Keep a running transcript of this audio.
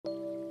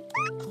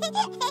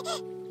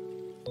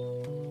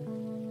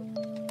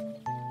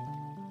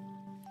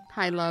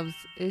Hi loves,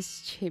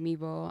 it's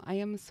Chimibo. I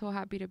am so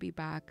happy to be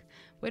back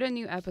with a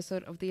new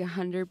episode of the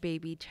 100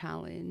 Baby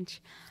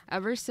Challenge.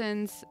 Ever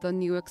since the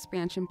new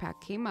expansion pack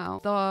came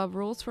out, the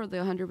rules for the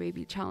 100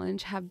 Baby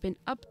Challenge have been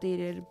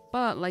updated,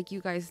 but like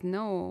you guys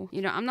know,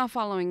 I'm not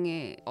following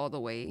it all the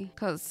way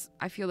because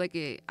I feel like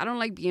I don't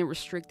like being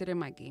restricted in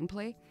my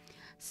gameplay.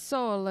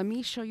 So let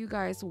me show you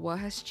guys what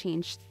has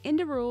changed in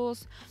the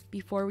rules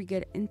before we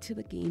get into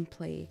the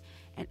gameplay.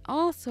 And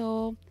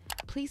also,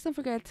 please don't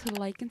forget to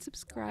like and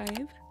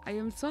subscribe. I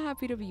am so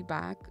happy to be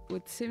back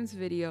with Sims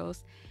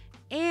videos.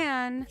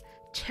 And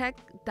check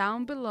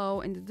down below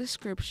in the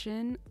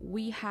description,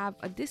 we have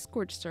a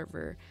Discord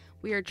server.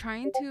 We are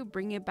trying to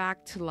bring it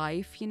back to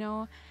life,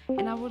 and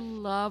I would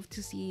love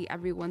to see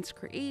everyone's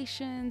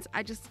creations.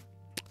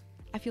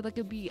 I feel like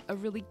it'd be a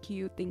really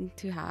cute thing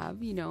to have,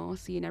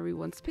 seeing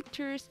everyone's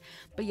pictures.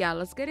 But yeah,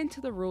 let's get into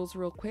the rules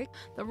real quick.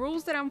 The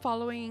rules that I'm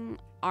following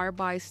are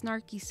by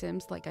Snarky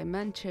Sims, like I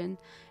mentioned,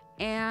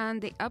 and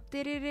they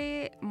updated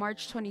it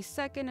March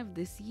 22nd of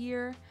this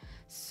year.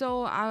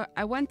 So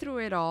I went through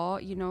it all,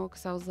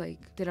 because I was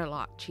like, did a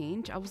lot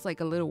change? I was like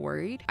a little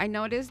worried. I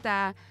noticed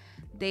that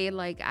they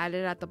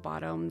added at the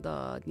bottom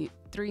the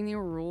 3 new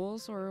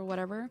rules or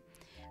whatever.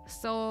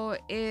 So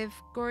if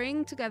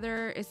growing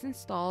together is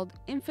installed,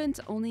 infants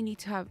only need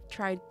to have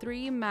tried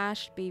 3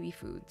 mashed baby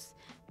foods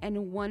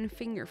and 1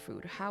 finger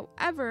food.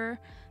 However,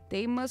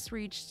 they must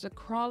reach the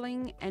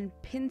crawling and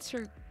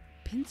pincer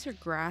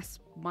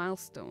grasp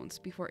milestones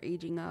before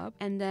aging up.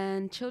 And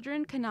then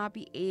children cannot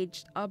be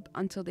aged up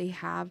until they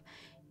have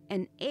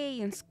an A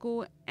in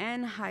school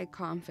and high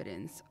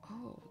confidence.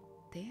 Oh,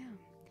 damn.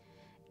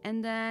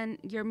 And then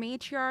your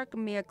matriarch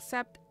may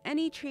accept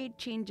any trait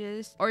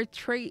changes or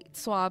trait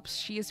swaps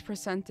she is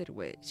presented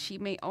with. She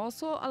may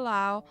also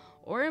allow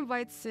or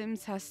invite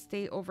Sims as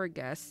stay-over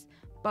guests,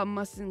 but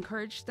must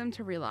encourage them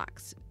to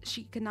relax.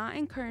 She cannot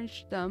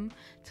encourage them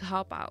to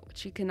help out.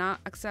 She cannot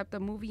accept a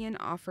move-in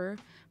offer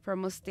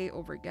from a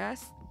stay-over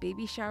guest.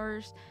 Baby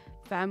showers,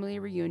 family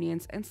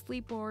reunions, and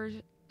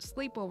sleepovers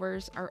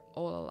are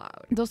all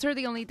allowed. Those are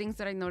the only things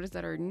that I noticed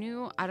that are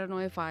new. I don't know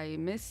if I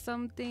missed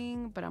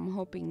something, but I'm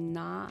hoping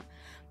not.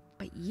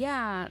 But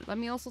yeah, let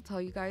me also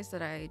tell you guys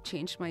that I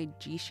changed my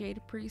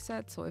G-Shade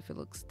preset, so if it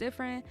looks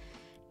different.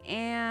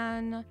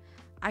 And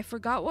I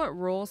forgot what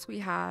roles we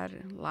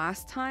had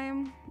last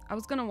time. I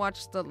was gonna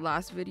watch the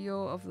last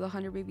video of the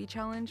 100 Baby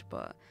Challenge,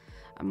 but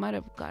I might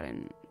have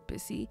gotten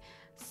busy.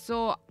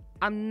 So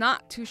I'm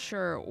not too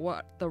sure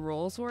what the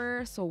roles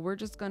were. So we're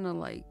just gonna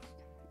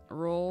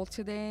roll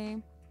today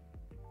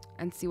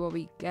and see what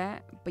we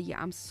get. But yeah,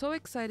 I'm so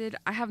excited.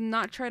 I have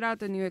not tried out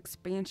the new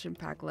expansion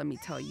pack, let me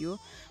tell you,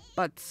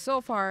 but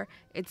so far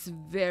it's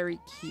very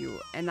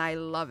cute and I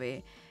love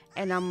it.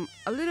 And I'm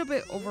a little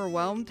bit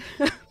overwhelmed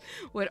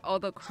with all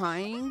the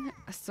crying.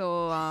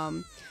 So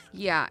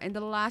yeah, in the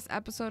last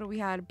episode we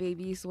had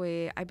babies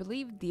with, I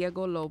believe,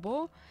 Diego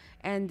Lobo,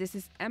 and this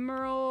is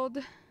Emerald.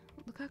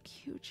 Look how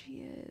cute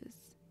she is.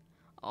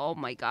 Oh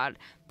my god,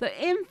 the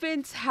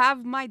infants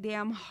have my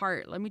damn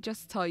heart, let me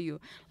just tell you.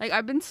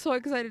 I've been so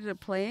excited to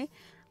play.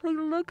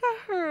 Look at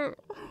her.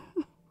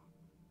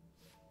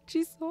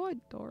 She's so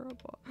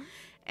adorable.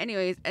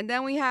 Anyways, and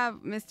then we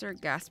have Mr.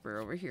 Gasper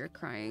over here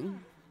crying,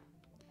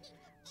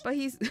 but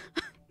he's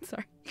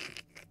sorry.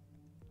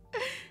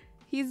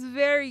 He's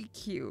very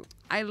cute.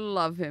 I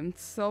love him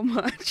so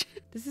much.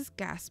 This is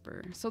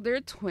Gasper. So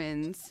they're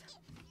twins,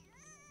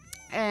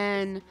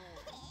 and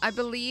I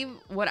believe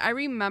what I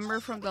remember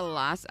from the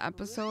last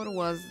episode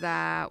was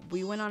that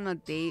we went on a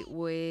date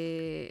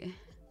with,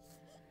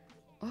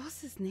 what was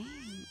his name?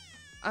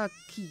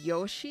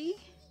 Kiyoshi?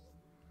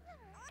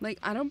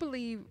 I don't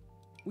believe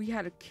we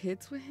had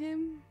kids with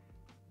him,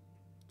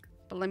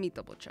 but let me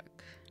double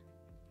check.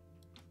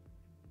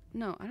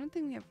 No, I don't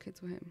think we have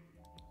kids with him.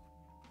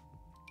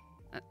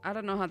 I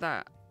don't know how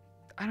that,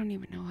 I don't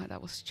even know how that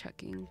was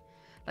checking.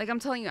 I'm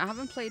telling you, I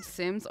haven't played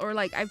Sims, or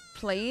I've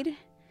played,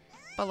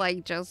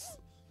 but just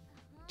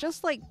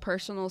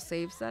personal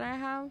saves that I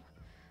have.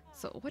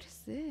 So what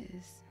is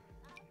this?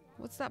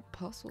 What's that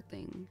puzzle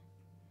thing?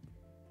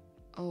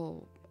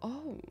 Oh,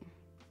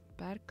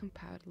 bad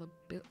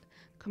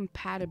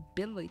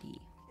compatibility.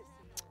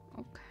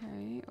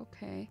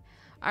 Okay.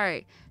 All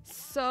right.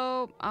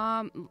 So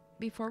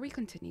before we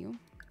continue,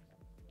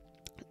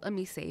 let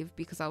me save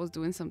because I was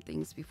doing some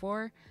things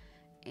before,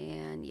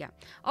 and yeah.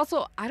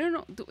 Also, I don't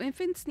know, do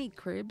infants need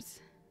cribs?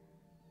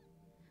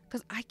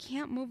 Because I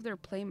can't move their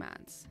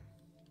playmats.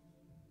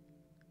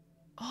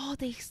 Oh,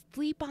 they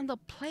sleep on the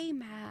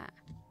playmat.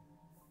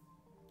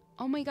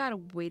 Oh my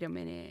god, wait a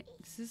minute.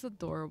 This is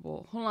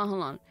adorable. Hold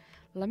on.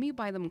 Let me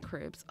buy them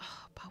cribs.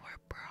 Oh, but we're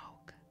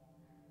broke.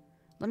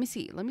 Let me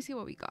see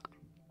what we got.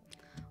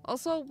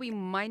 Also, we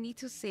might need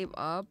to save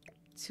up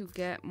to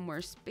get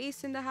more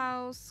space in the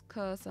house,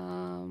 because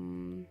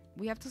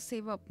we have to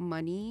save up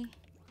money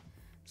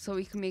so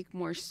we can make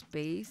more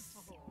space,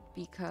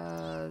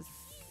 because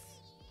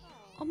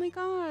Oh my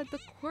god, the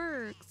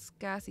quirks,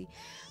 gassy.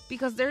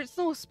 Because there's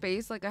no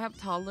space. Like I have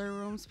toddler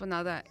rooms, but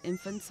now that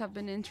infants have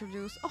been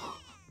introduced, oh,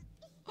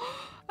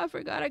 I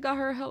forgot I got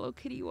her Hello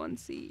Kitty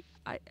onesie.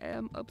 I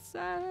am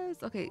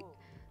obsessed. Okay,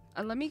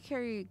 let me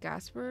carry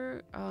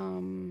Gasper.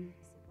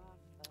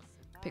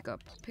 Pick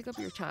up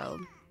your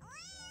child.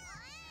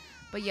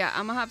 But yeah,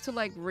 I'm gonna have to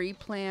like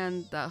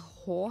replan the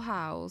whole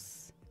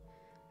house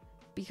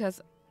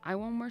because I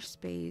want more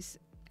space,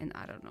 and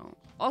I don't know.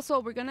 Also,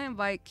 we're gonna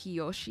invite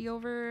Kiyoshi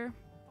over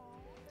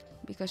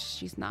because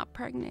she's not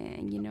pregnant,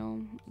 and you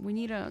know, we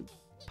need to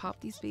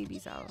pop these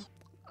babies out.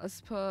 Let's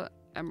put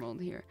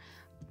Emerald here.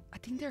 I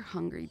think they're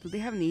hungry. Do they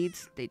have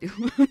needs? They do.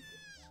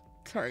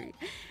 Sorry.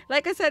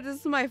 Like I said,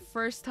 this is my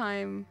first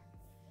time.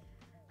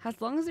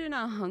 As long as they're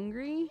not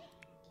hungry,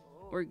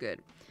 we're good.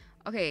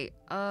 Okay,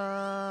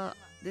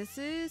 this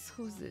is,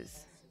 who's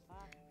this?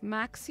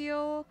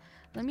 Maxio.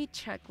 Let me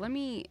check. Let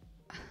me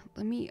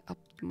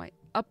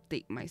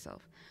update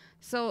myself.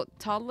 So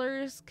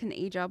toddlers can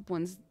age up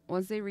once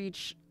they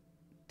reach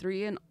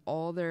 3 and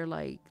all their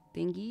like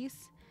thingies.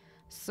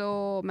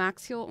 So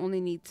Maxio only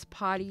needs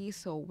potty,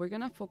 so we're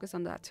gonna focus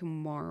on that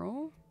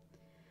tomorrow.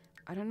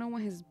 I don't know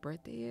when his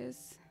birthday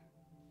is.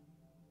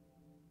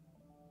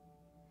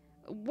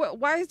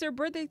 Why is their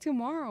birthday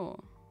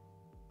tomorrow?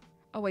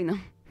 Oh wait, no.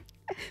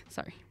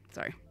 sorry.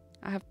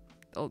 I have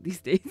all these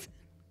days.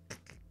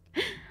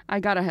 I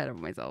got ahead of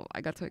myself.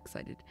 I got so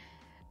excited.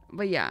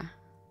 But yeah.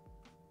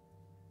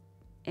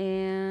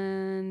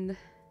 And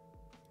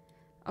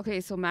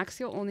okay, so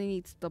Maxio only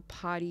needs the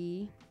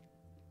potty.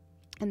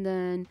 And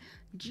then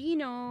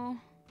Gino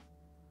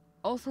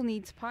also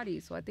needs potty.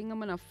 So I think I'm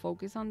gonna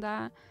focus on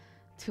that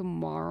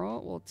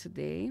tomorrow. Well,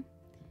 today.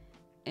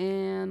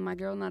 And my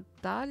girl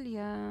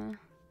Natalia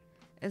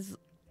is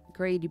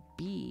grade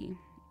B.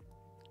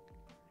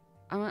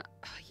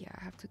 Yeah,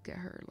 I have to get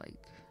her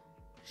like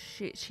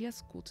shit. She has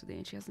school today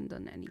and she hasn't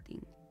done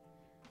anything.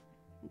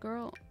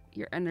 Girl,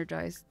 you're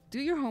energized. Do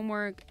your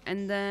homework,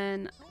 and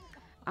then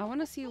I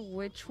want to see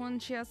which one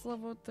she has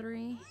level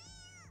 3.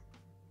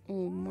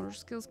 Oh, motor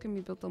skills can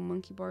be built on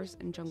monkey bars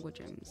and jungle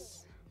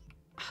gyms.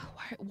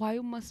 Why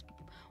must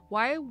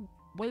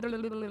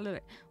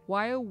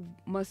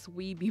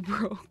we be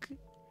broke?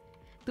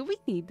 Do we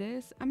need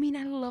this? I mean,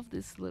 I love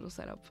this little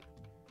setup.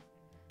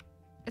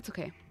 It's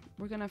okay.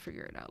 We're gonna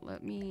figure it out.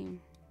 Let me...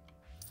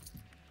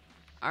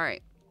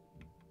 Alright.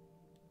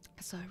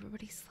 So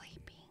everybody's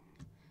sleeping.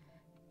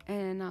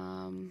 And,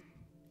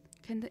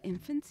 can the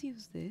infants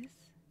use this?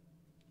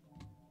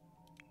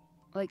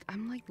 Like,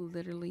 I'm like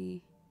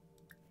literally...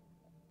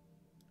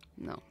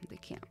 No, they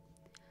can't.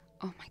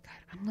 Oh my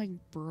god, I'm like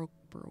broke.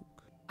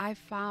 I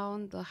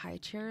found the high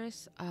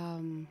chairs.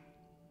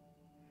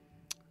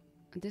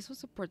 This one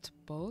supports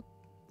both.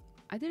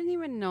 I didn't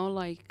even know,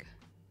 like,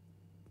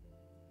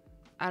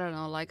 I don't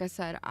know, like I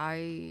said,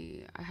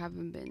 I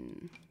haven't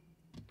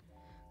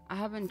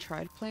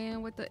tried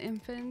playing with the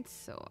infants,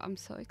 so I'm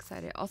so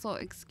excited. Also,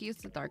 excuse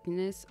the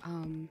darkness.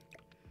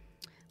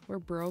 We're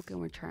broke and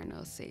we're trying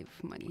to save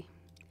money.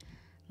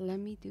 Let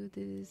me do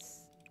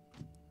this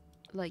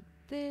like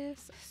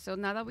this. So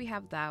now that we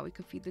have that, we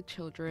could feed the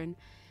children.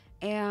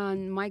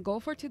 And my goal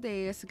for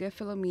today is to get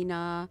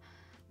Philomena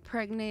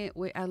pregnant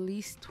with at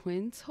least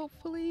twins,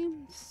 hopefully.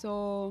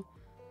 So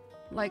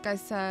like I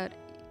said,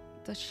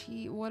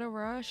 what a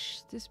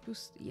rush. This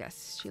boost,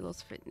 yes, she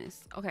loves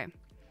fitness. Okay,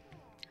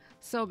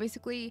 so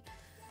basically,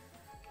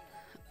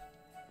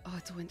 oh,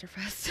 it's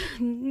Winterfest.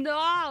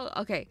 No,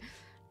 okay,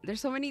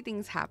 there's so many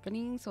things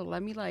happening, so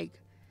let me like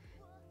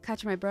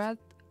catch my breath,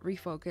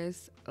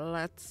 refocus.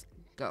 Let's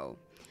go.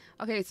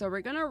 Okay, so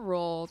we're gonna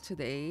roll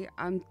today.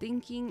 I'm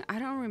thinking, I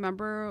don't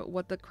remember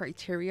what the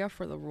criteria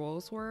for the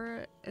rolls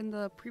were in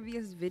the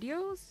previous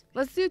videos.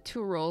 Let's do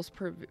 2 rolls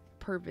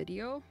per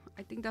video.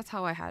 I think that's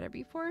how I had it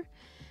before,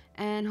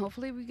 and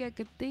hopefully we get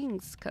good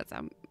things because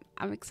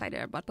I'm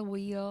excited about the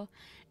wheel.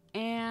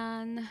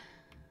 And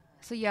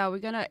so yeah, we're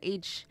gonna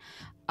age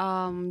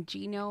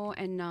Gino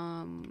and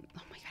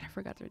oh my god, I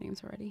forgot their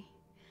names already.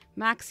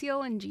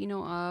 Maxio and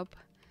Gino up.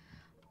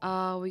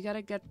 We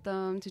gotta get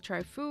them to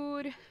try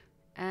food,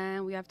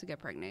 and we have to get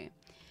pregnant.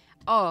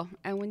 Oh,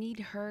 and we need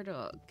her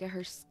to get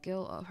her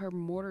skill up, her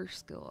motor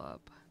skill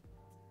up.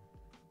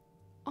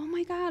 Oh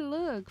my god,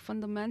 look,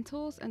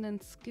 fundamentals and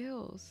then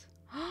skills.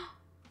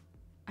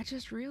 I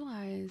just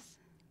realized.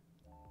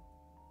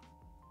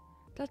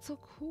 That's so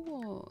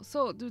cool.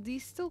 So do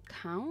these still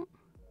count?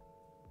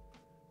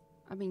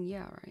 I mean,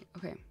 yeah, right.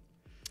 Okay.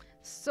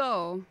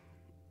 So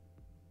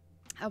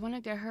I want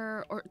to get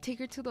her or take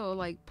her to the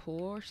like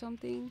pool or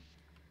something.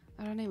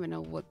 I don't even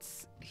know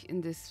what's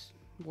in this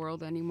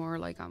world anymore.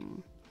 Like,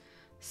 I'm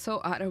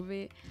so out of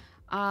it.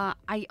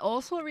 I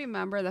also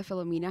remember that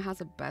Philomena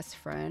has a best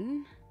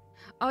friend.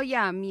 Oh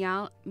yeah,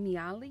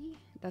 Miali.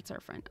 That's our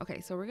friend. Okay,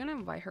 so we're gonna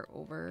invite her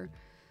over.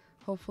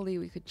 Hopefully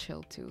we could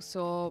chill too.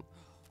 So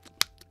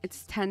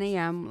it's 10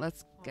 a.m.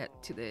 Let's get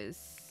to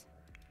this.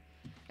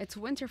 It's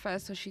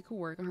Winterfest, so she could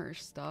work on her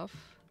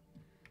stuff.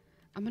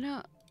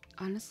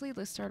 Honestly,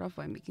 let's start off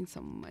by making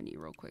some money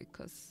real quick,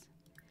 because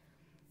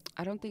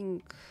I don't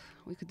think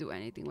we could do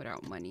anything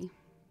without money.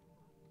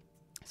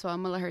 So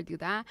I'm gonna let her do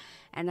that,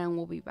 and then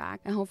we'll be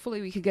back, and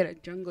hopefully we could get a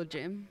jungle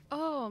gym.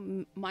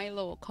 Oh,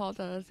 Milo called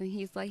us, and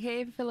he's like,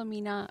 "Hey,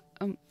 Philomena,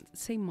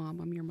 say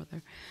mom, I'm your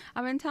mother.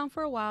 I'm in town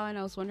for a while, and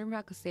I was wondering if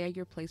I could stay at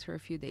your place for a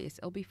few days.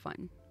 It'll be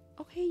fun."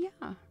 Okay,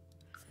 yeah,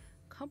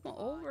 come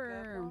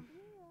over.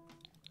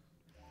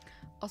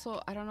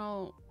 Also, I don't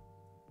know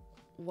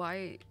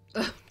why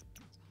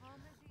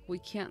we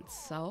can't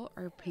sell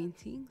our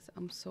paintings.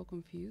 I'm so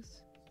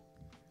confused.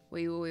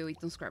 Wait,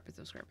 don't scrap it,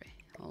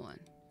 hold on.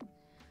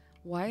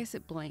 Why is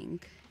it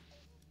blank?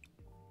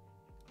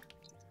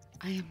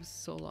 I am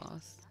so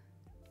lost.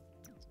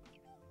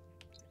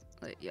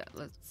 Yeah,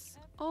 let's...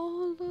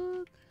 Oh,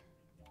 look.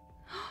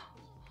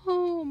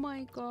 Oh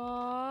my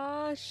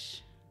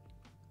gosh.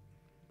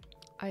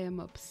 I am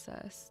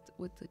obsessed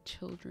with the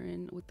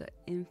children, with the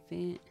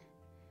infant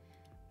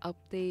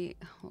update.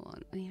 Hold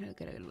on, I need to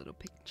get a little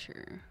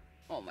picture.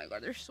 Oh my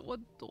god, they're so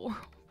adorable.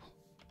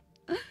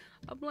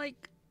 I'm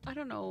like, I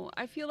don't know.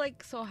 I feel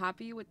like so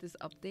happy with this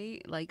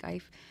update. Like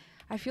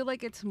I feel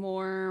like it's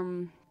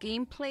more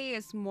gameplay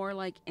is more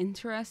like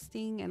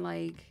interesting, and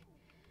like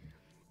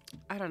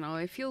I don't know,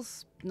 it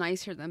feels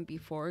nicer than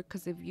before,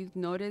 because if you've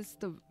noticed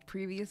the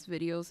previous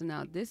videos and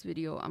now this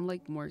video, I'm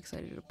like more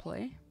excited to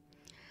play.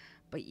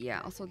 But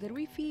yeah, also, did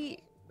we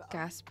feed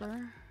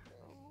Casper?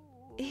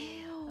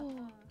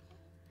 Ew.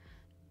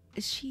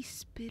 She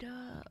spit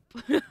up.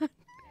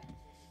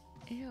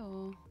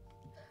 Ew.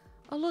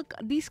 Oh look,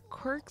 these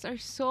quirks are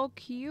so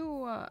cute.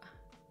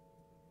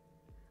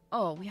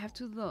 Oh, we have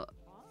to do the...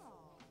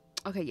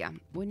 Okay, yeah,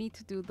 we need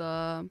to do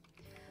the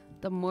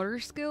motor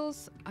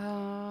skills.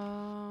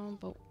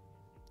 But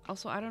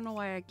also I don't know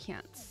why I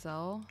can't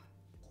sell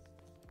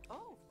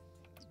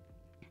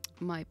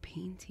my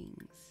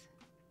paintings.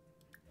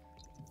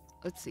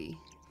 Let's see,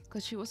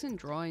 because she wasn't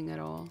drawing at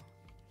all.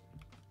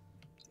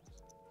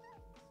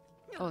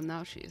 Oh,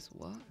 now she is.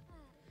 What?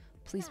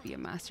 Please be a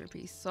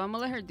masterpiece. So I'm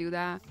gonna let her do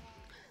that,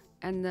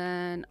 and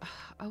then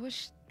I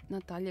wish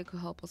Natalia could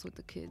help us with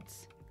the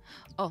kids.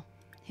 Oh,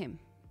 him.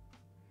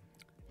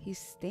 He's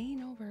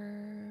staying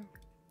over.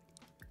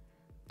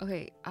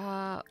 Okay,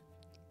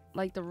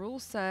 like the rule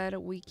said,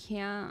 we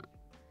can't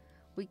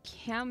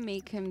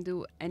make him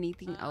do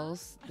anything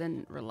else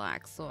than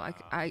relax. So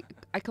I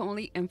can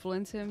only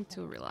influence him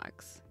to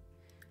relax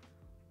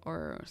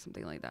or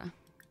something like that.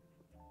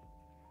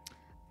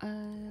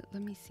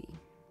 Let me see.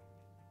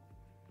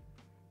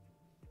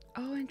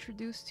 Oh,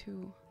 introduce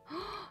to.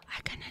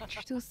 I can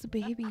introduce the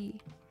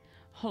baby.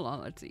 Hold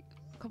on, let's see.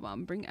 Come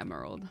on, bring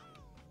Emerald.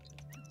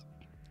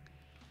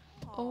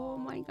 Oh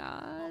my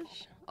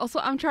gosh. Also,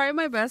 I'm trying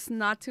my best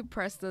not to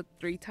press the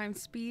 3x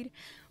speed,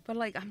 but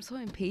like I'm so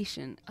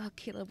impatient.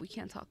 Caleb, we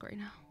can't talk right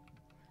now.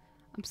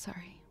 I'm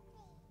sorry.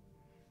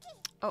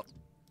 Oh,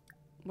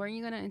 weren't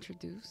you gonna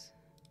introduce?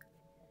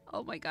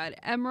 Oh my god,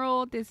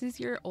 Emerald, this is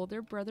your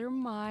older brother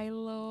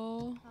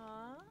Milo.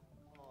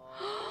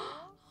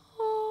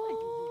 Oh,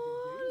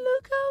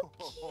 look how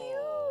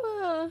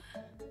cute.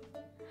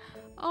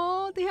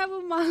 Oh, they have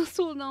a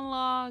milestone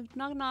unlocked.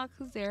 Knock knock,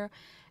 who's there?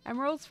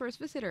 Emerald's first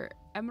visitor.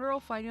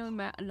 Emerald finally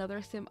met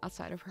another sim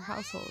outside of her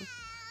household.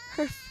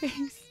 Her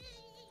face.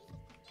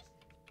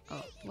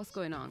 Oh, what's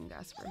going on,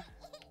 Gasper?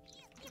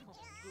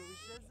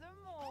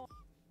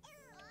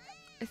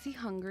 Is he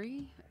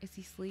hungry? Is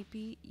he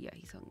sleepy? Yeah,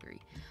 he's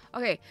hungry.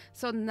 Okay,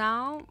 so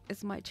now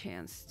is my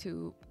chance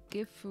to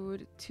give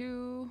food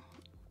to...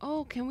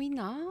 Oh, can we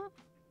not?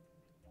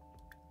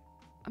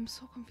 I'm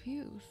so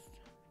confused.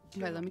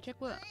 Okay, let me check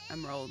with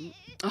Emerald.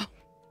 Oh.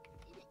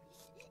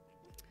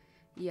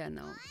 Yeah,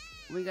 no.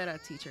 We gotta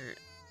teach her.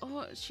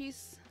 Oh,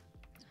 she's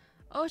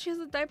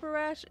a diaper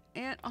rash,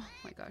 and oh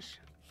my gosh.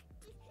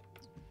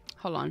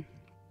 Hold on.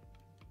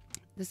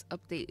 This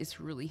update is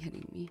really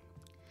hitting me.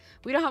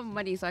 We don't have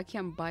money, so I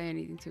can't buy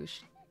anything to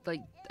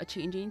like a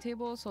changing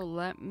table. So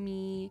let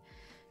me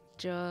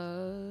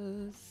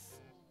just...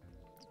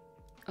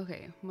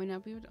 Okay, might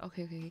not be able to...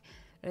 Okay.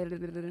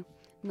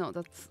 No,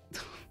 that's...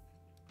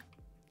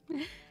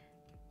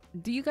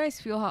 Do you guys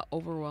feel how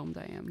overwhelmed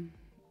I am?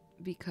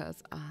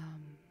 Because,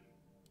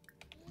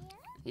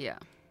 yeah.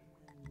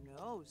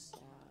 No, sir.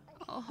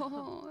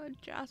 Oh,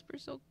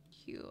 Jasper's so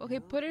cute. Okay,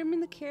 put him in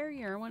the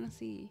carrier. I want to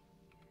see.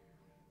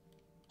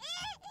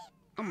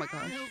 Oh my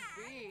gosh.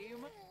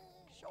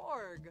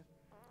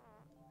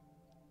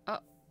 Oh.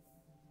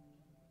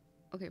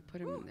 Okay,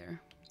 put him in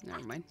there.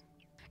 Never mind.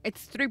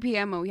 It's 3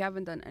 p.m. and we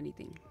haven't done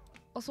anything.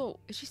 Also,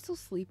 is she still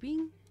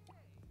sleeping?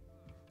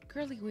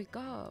 Girlie, wake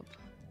up.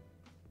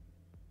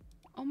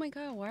 Oh my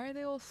god, why are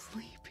they all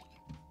sleeping?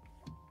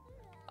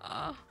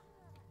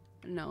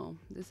 No,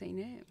 this ain't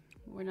it.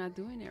 We're not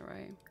doing it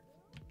right.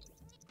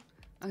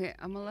 Okay,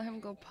 I'm gonna let him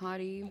go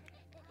potty.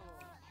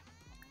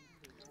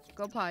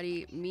 Go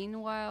potty.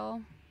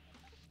 Meanwhile,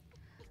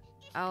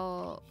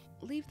 I'll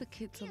leave the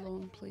kids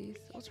alone, please.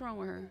 What's wrong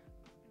with her?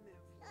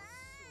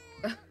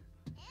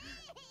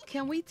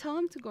 Can we tell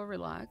him to go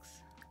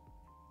relax?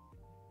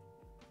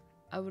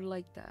 I would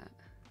like that.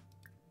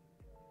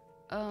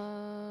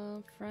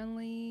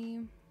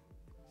 Friendly.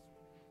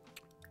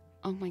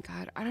 Oh my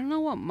god. I don't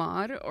know what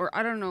mod, or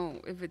I don't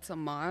know if it's a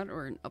mod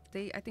or an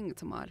update. I think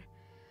it's a mod.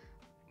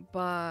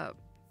 But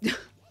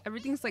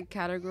everything's like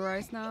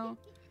categorized now.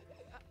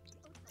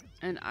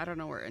 And I don't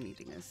know where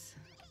anything is.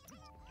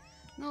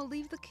 No,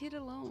 leave the kid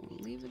alone.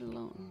 Leave it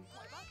alone.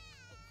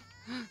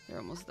 They're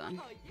almost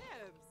done.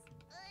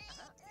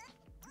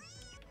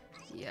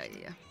 Yeah.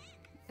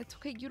 It's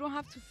okay. You don't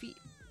have to feed.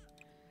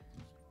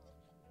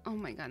 Oh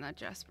my god, not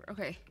Jasper.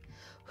 Okay.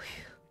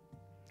 Whew.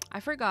 I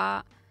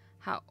forgot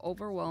how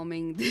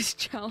overwhelming this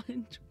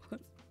challenge was.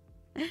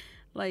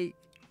 Like,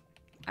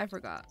 I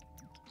forgot.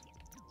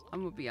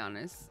 I'm gonna be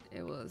honest.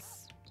 It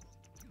was...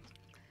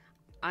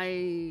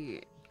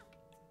 I've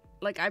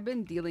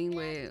been dealing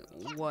with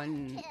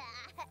one...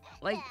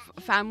 Like,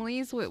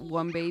 families with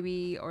one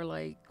baby or,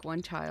 like,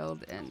 one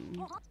child,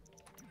 and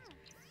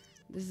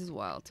this is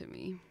wild to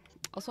me.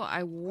 Also,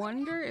 I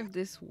wonder if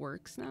this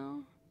works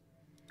now.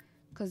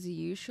 Because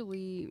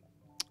usually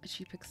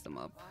she picks them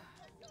up.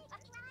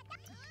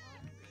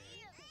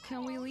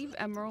 Can we leave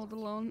Emerald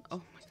alone?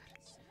 Oh my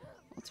god.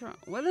 What's wrong?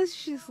 Why does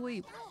she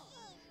sleep?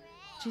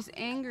 She's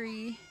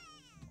angry.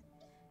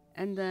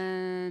 And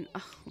then...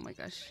 Oh my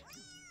gosh.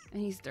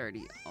 And he's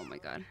dirty. Oh my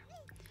god.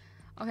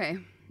 Okay.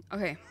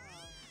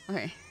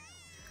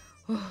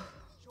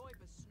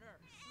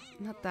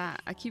 Not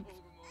that. I keep...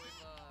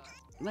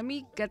 Let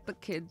me get the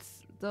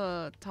kids,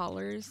 the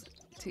toddlers,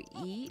 to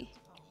eat.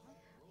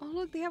 Oh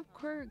look, they have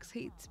quirks.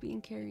 Hates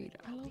being carried.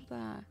 I love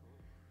that.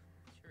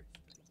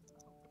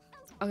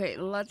 Okay,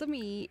 let them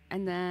eat,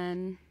 and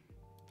then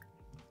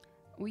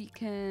we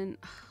can...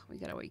 We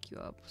gotta wake you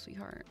up,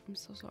 sweetheart. I'm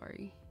so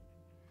sorry.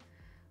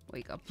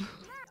 Wake up.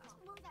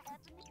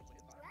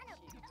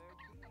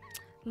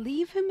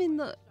 Leave him in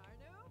the...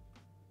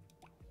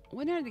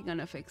 When are they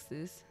gonna fix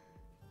this?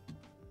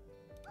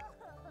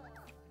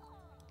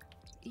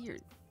 Here.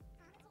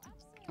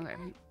 Okay.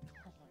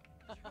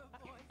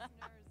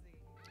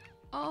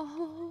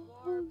 Oh,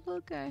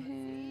 look at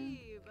him.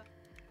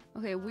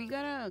 Okay, we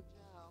gotta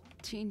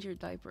change your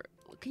diaper.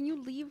 Can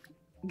you leave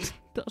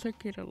the other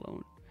kid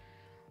alone?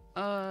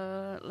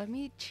 Let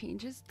me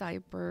change his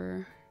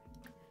diaper.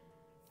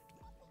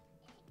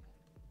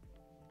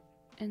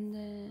 And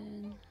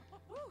then...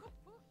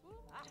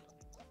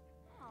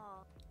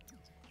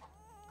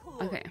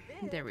 Okay,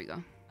 there we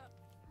go.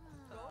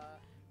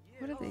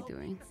 What are they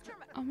doing?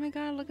 Oh my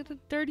god, look at the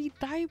dirty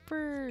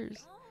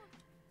diapers.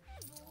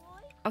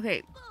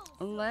 Okay,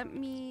 let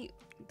me...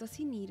 Does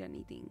he need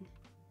anything?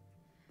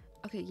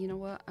 Okay, you know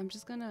what? I'm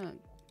just gonna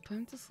put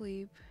him to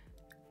sleep.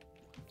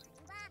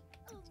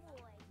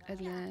 And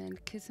then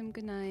kiss him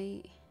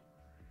goodnight.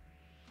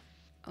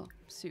 Oh,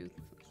 soothe.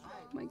 Oh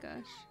my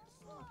gosh.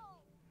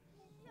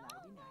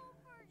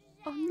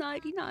 Oh,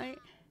 nighty night.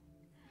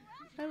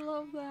 I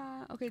love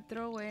that. Okay,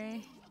 throw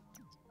away.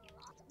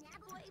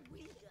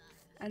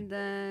 And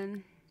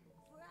then...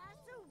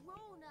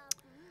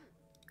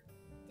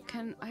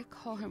 Can I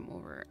call him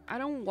over? I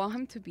don't want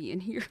him to be in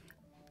here.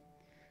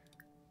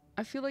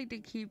 I feel like they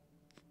keep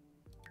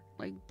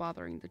like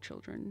bothering the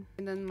children.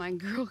 And then my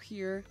girl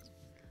here,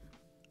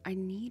 I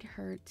need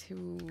her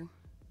to...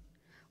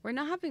 We're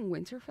not having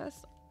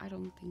Winterfest? I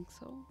don't think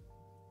so.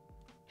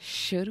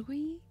 Should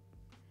we?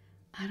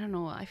 I don't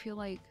know. I feel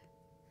like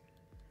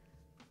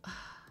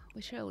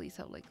we should at least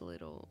have like a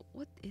little...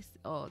 What is...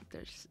 Oh,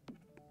 there's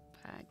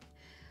bag.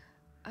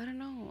 I don't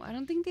know. I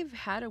don't think they've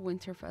had a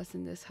Winterfest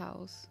in this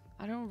house.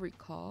 I don't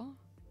recall.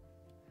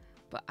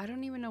 But I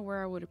don't even know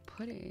where I would have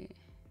put it.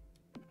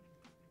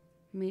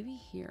 Maybe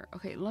here.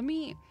 Okay, let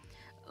me...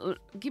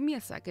 give me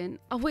a second.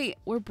 Oh, wait.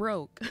 We're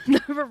broke.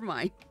 Never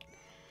mind.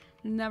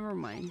 Never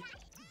mind.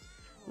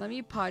 Let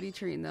me potty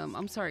train them.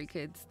 I'm sorry,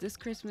 kids. This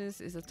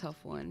Christmas is a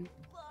tough one.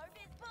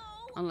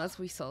 Unless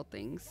we sell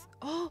things.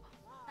 Oh,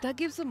 that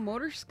gives them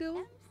motor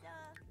skill?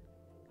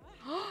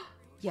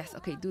 Yes,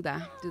 okay, do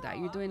that. Do that.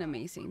 You're doing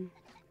amazing.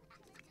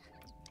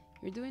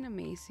 You're doing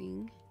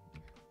amazing.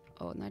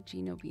 Oh, not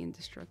Gino being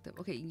destructive.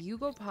 Okay, you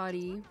go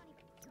potty.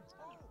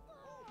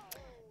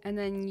 And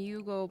then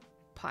you go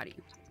potty.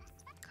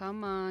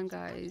 Come on,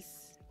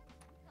 guys.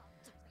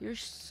 You're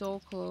so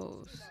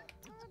close.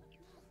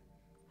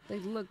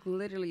 Like, look,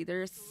 literally,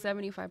 there's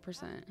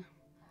 75%.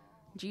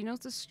 Gino's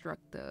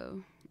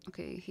destructive.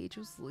 Okay,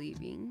 Hagel's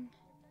leaving.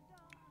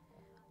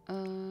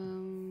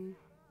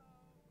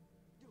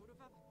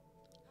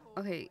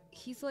 Okay,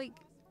 he's like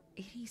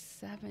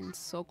 87,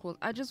 so close.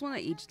 I just want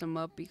to age them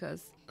up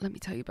because, let me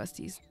tell you,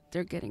 besties,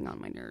 they're getting on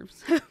my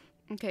nerves.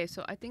 Okay,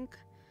 so I think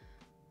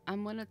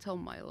I'm gonna tell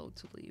Milo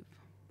to leave.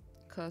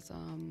 Because,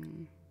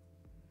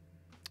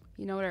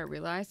 you know what I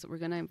realized? We're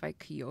gonna invite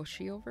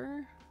Kiyoshi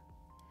over.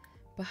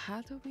 But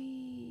how do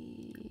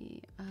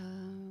we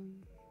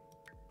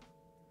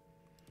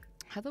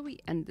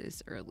end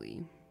this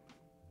early?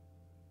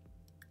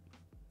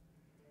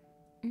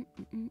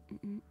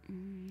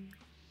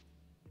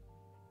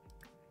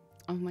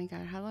 Oh my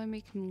god, how do I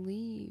make him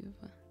leave?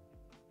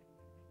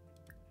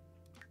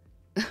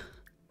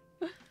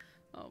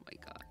 Oh my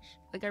gosh.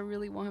 Like, I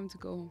really want him to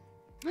go.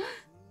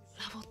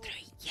 Level 3,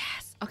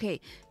 yes!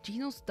 Okay,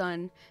 Gino's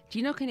done.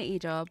 Gino can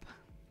age up.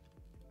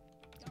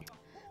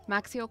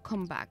 Maxio,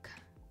 come back.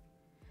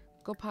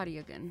 Go potty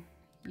again.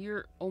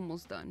 You're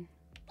almost done.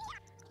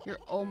 You're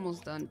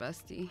almost done,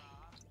 bestie.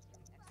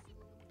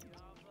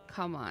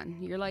 Come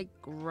on. You're like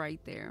right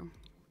there.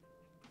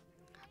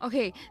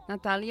 Okay,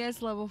 Natalia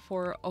is level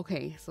 4.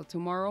 Okay, so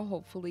tomorrow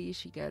hopefully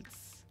she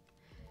gets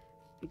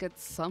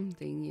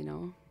something, you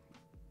know.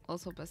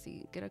 Also,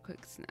 bestie, get a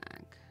quick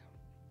snack.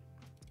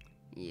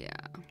 Yeah.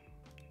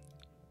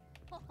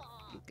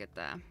 Get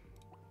that.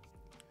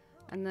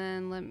 And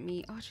then let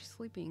me... Oh, she's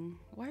sleeping.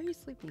 Why are you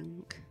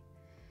sleeping?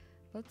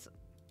 Let's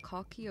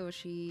call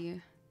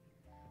Kiyoshi.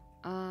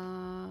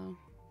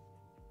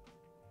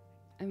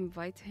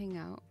 Invite to hang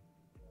out.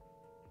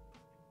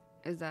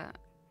 Is that...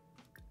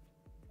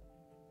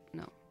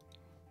 No.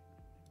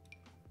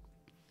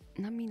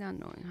 Not me not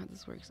knowing how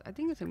this works. I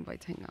think it's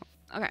invite to hang out.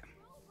 Okay.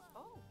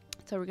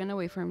 So we're gonna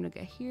wait for him to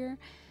get here.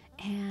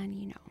 And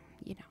you know,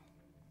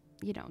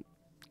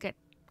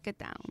 get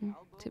down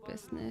to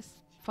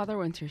business. Father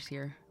Winter's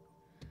here.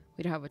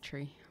 We don't have a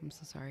tree. I'm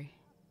so sorry.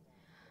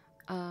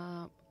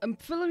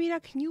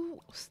 Philomena, can you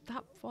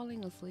stop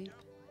falling asleep?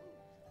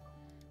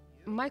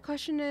 My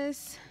question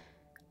is,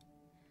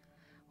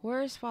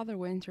 where is Father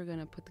Winter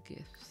gonna put the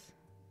gifts?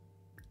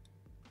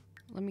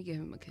 Let me give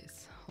him a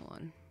kiss. Hold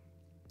on.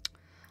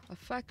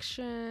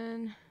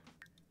 Affection.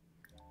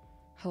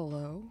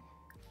 Hello.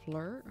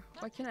 Flirt.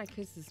 Why can't I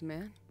kiss this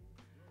man?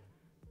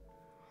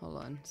 Hold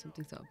on.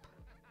 Something's up.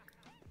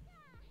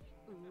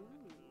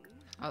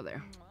 Oh,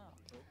 there.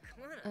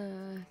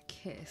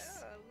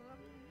 Kiss.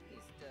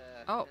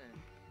 Oh.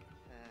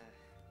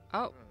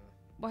 Oh.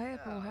 What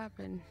happened? What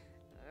happened?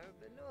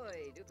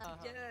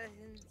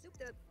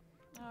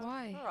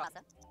 Why?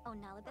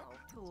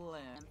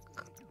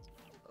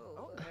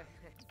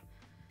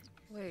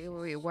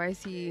 Wait. Why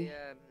is he...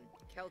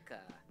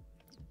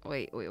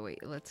 Wait.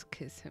 Let's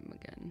kiss him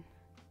again.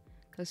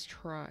 Let's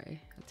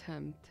try.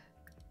 Attempt.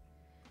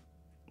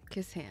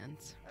 Kiss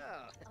hands.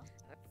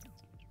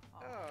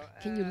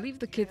 Can you leave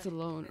the kids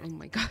alone? Oh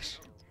my gosh.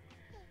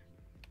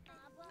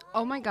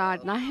 Oh my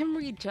god, not him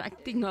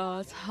rejecting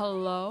us.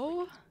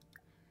 Hello?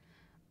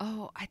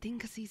 Oh, I think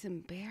because he's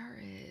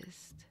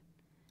embarrassed.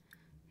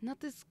 Not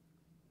this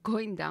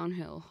going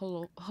downhill.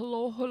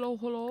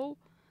 Hello?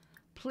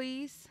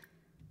 Please?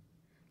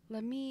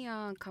 Let me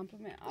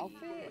compliment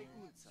outfit.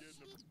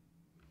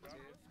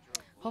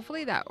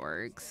 Hopefully that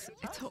works.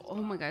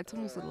 Oh my god, it's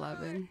almost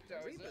 11.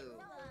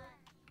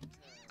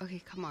 Okay,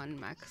 come on,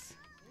 Max.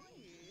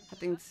 I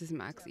think this is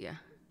Max, yeah.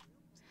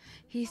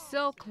 He's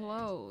so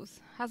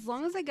close. As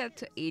long as I get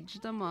to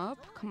age them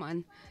up. Come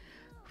on.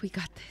 We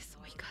got this.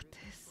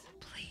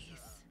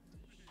 Please.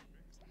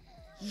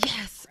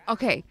 Yes.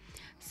 Okay.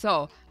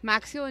 So,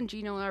 Maxio and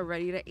Gino are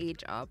ready to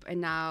age up.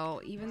 And now,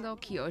 even though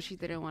Kiyoshi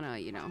didn't want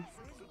to,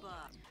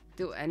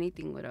 do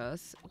anything with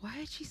us. Why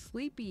is she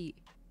sleepy?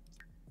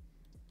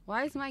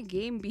 Why is my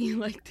game being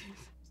like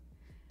this?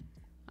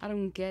 I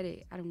don't get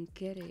it.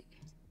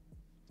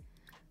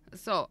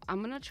 So,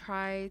 I'm going to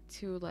try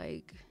to,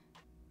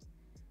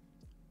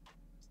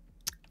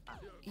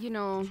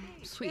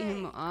 sweeten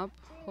him up.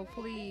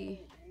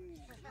 Hopefully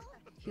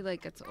he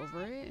gets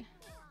over it.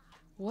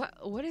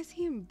 What is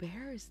he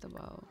embarrassed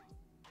about?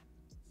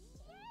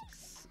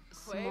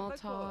 Small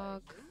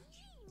talk.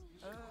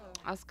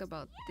 Ask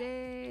about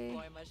day.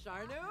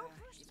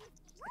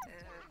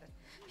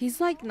 He's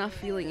not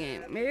feeling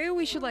it. Maybe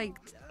we should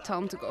tell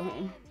him to go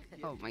home.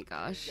 Oh my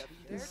gosh,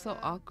 this is so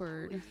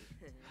awkward.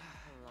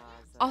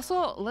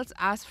 Also, let's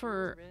ask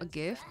for a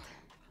gift,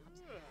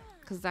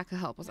 because that could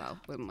help us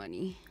out with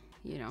money.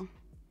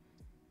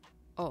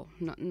 Oh,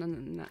 no,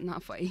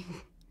 not fighting.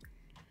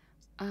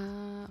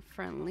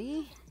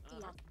 Friendly.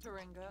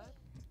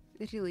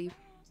 Did he leave?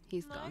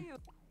 He's gone.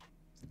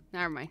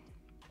 Never mind.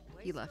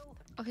 He left.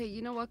 Okay,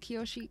 you know what,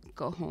 Kiyoshi?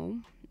 Go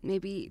home.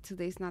 Maybe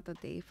today's not the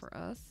day for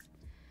us.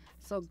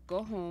 So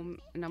go home,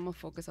 and I'm gonna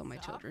focus on my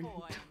children.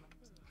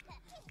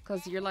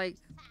 Because you're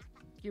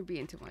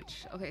being too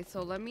much. Okay,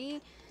 so let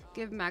me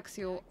give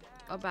Maxio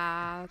a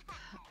bath.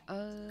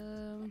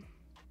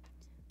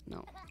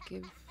 No,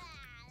 give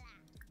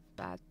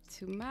bath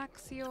to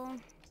Maxio.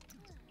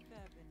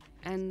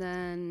 And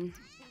then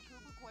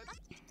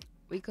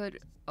we could...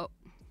 Oh.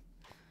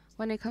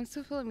 When it comes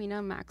to Philomena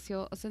and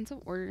Maxio, a sense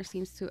of order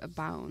seems to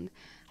abound,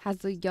 as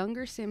the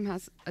younger sim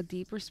has a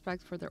deep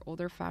respect for their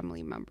older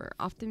family member,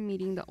 often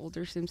meeting the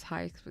older sim's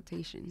high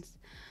expectations.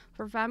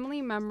 For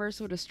family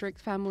members with a strict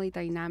family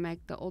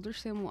dynamic, the older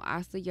sim will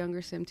ask the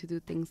younger sim to do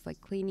things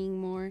like cleaning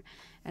more,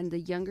 and the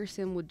younger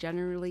sim would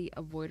generally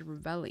avoid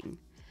rebelling,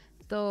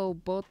 though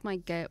both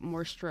might get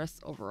more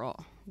stressed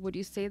overall. Would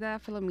you say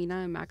that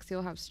Philomena and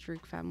Maxio have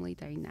strict family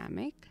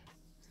dynamic?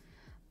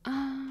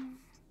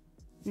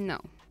 No.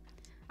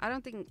 I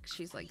don't think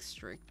she's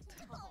strict.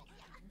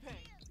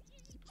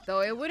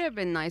 Though it would have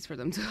been nice for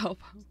them to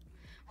help.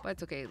 But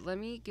it's okay. Let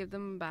me give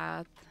them a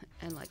bath.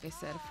 And like I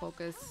said,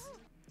 focus.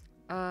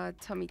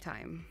 Tummy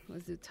time.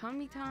 Let's do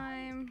tummy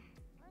time.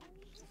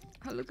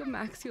 Oh, look at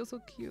Maxio, so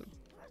cute.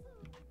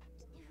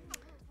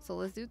 So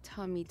let's do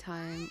tummy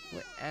time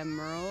with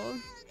Emerald.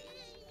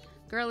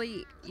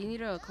 Girly, you need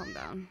to calm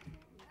down.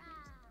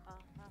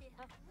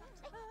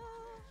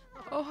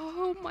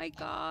 Oh my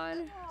god.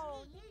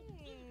 Oh,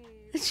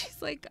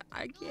 She's like,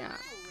 I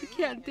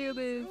can't do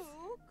this.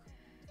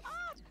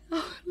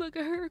 Oh, look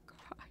at her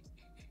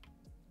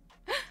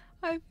cry.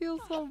 I feel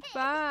so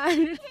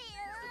bad.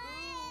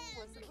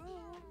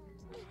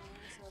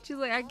 She's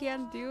like, I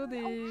can't do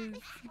this.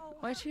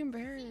 Why is she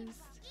embarrassed?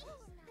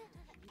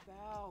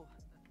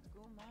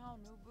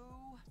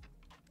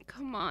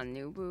 Come on,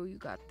 Nubu, you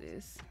got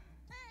this.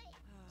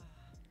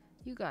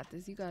 You got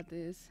this, you got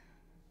this.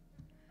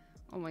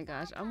 Oh my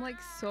gosh, I'm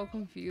like so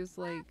confused.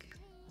 Like,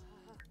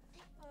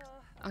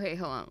 okay,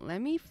 hold on.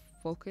 Let me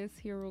focus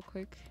here real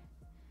quick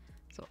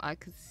so I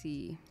could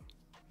see.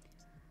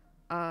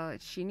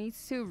 She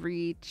needs to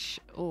reach,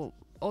 all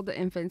the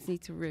infants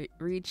need to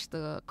reach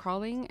the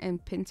crawling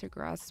and pincer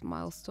grass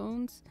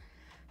milestones.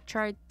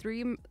 Try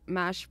 3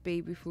 mashed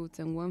baby foods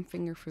and 1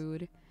 finger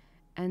food.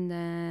 And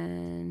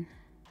then,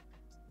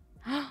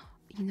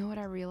 you know what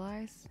I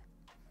realized?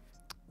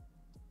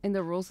 In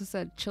the rules, it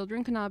said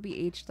children cannot be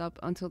aged up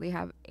until they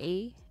have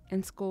A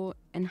in school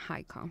and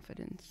high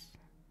confidence.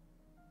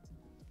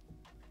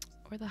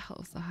 Where the hell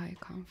is the high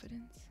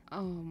confidence?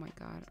 Oh my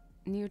god.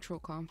 Neutral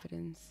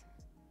confidence.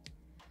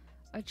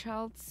 A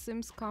child's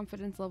Sims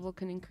confidence level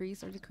can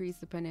increase or decrease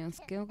depending on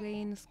skill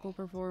gain, school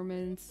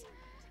performance.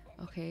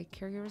 Okay,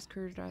 caregivers,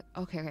 career.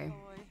 Okay.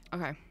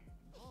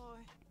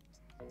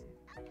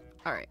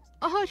 Alright.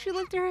 Oh, she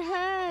lifted her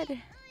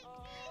head.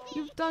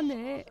 You've done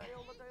it.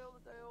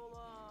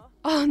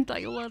 Oh,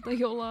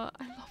 Dayola.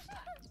 I love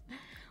that.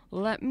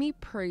 Let me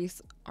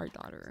praise our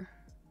daughter.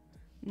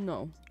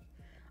 No.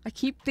 I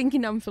keep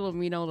thinking I'm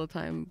Filipino all the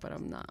time, but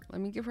I'm not.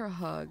 Let me give her a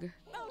hug.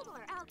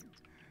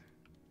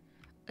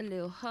 A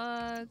little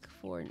hug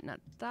for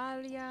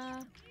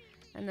Natalia.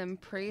 And then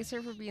praise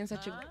her for being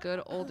such a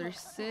good older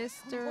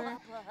sister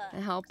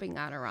and helping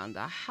out around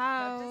the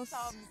house.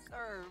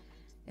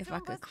 If I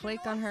could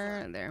click on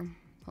her. There.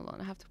 Hold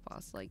on, I have to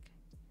pause. Like,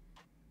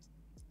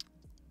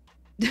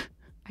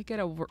 I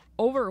get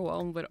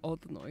overwhelmed with all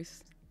the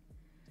noise.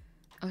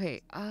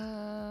 Okay,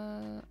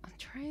 I'm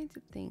trying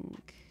to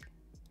think.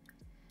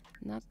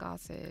 Not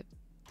gossip.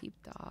 Deep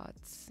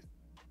thoughts.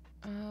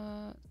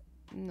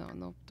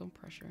 No, don't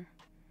pressure.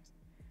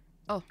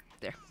 Oh,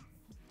 there.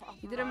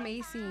 You did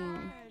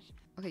amazing.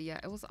 Okay, yeah,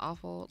 it was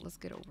awful. Let's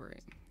get over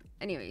it.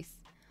 Anyways,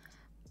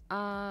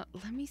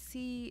 let me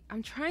see.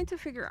 I'm trying to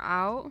figure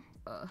out.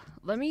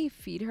 Let me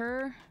feed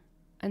her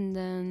and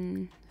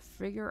then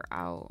figure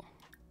out.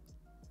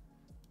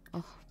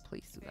 Oh,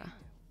 please do that.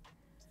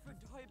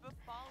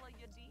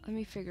 Let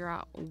me figure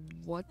out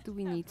what do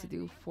we need to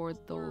do for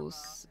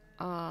those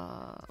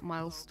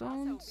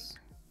milestones.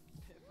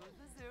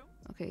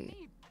 Okay,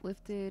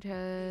 lifted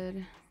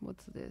head.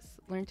 What's this?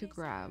 Learn to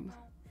grab.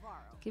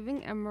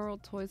 Giving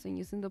emerald toys and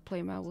using the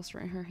playmat will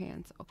strengthen her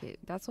hands. Okay,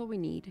 that's what we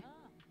need.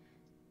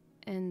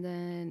 And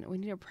then we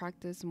need to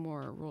practice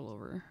more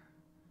rollover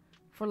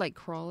for like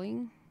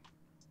crawling.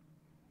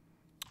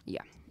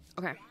 Yeah.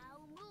 Okay.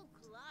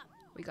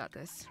 We got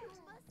this.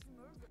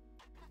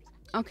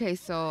 Okay,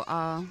 so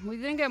we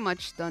didn't get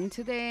much done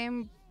today,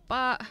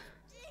 but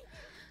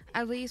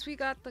at least we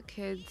got the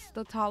kids,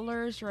 the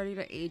toddlers, ready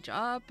to age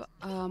up.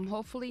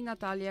 Hopefully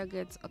Natalia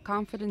gets a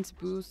confidence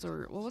boost,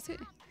 or what was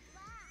it?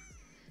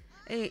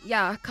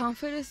 Yeah,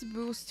 confidence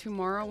boost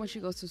tomorrow when she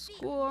goes to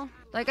school.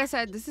 Like I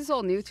said, this is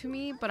all new to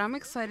me, but I'm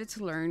excited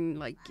to learn,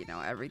 like, you know,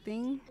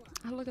 everything.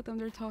 Oh, look at them,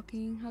 they're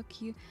talking, how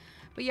cute.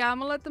 But yeah, I'm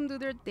gonna let them do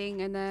their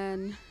thing, and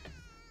then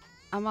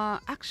I'm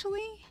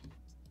actually,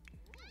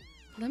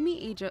 let me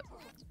age up.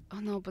 Oh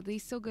no, but they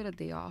still get a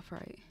day off,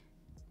 right?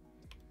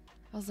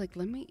 I was like,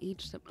 let me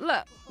age them.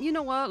 Look, you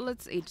know what?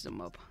 Let's age them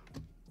up.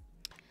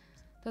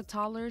 The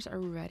toddlers are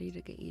ready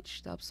to get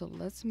aged up, so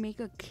let's make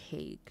a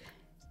cake.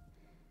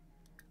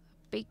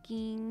 Bake.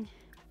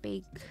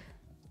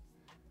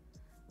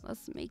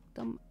 Let's make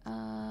them,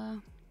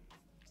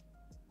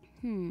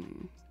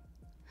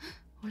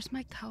 where's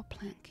my cow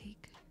plant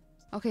cake?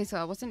 Okay, so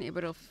I wasn't able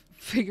to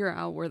figure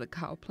out where the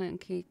cow plant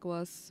cake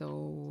was,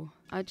 so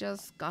I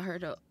just got her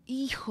to,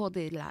 hijo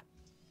de la,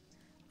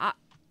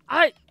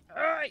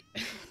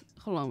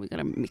 hold on, we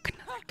gotta make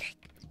another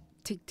cake.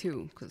 Take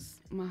 2, because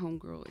my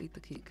homegirl ate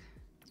the cake.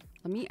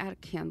 Let me add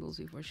candles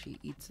before she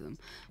eats them.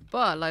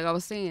 But like I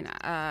was saying,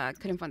 I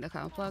couldn't find the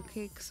cow plant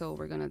cake, so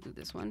we're gonna do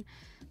this one.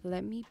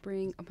 Let me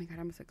bring, oh my god,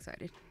 I'm so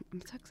excited.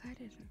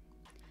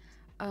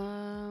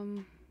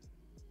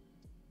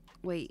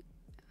 Wait,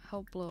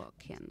 help blow out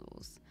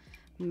candles.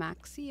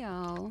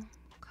 Maxiel,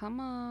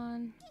 come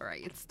on. All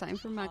right, it's time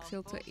for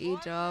Maxiel to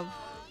age up.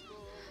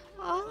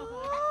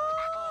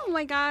 Oh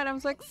my god,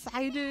 I'm so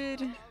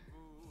excited.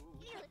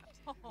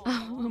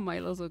 Oh,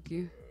 Milo's so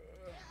cute.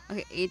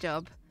 Okay, age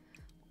up.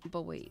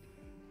 But wait,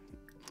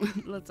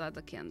 let's add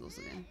the candles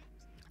again.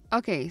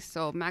 Okay,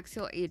 so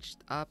Maxiel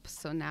aged up,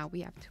 so now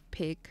we have to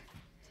pick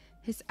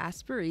his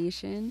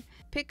aspiration.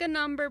 Pick a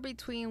number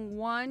between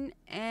 1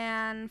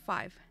 and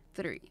 5.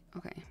 3.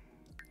 Okay.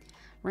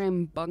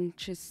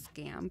 Rambunctious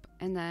scamp.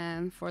 And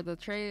then for the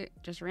tray,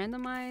 just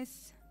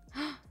randomize.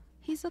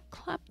 He's a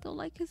klepto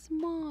like his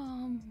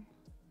mom.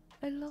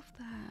 I love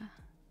that.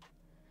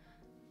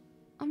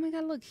 Oh my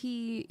god, look,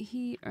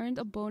 he earned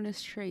a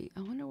bonus trait.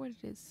 I wonder what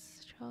it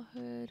is.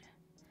 Childhood.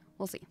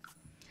 We'll see.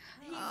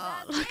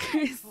 Look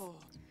at his.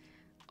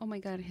 Oh my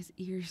god, his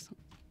ears.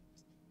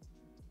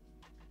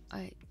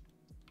 I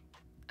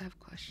have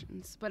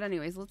questions. But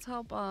anyways, let's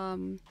help oh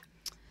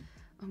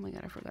my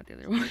god, I forgot the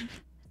other one.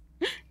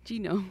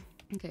 Gino.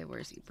 Okay, where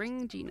is he?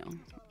 Bring Gino.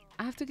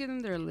 I have to give them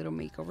their little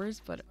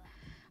makeovers, but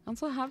I'm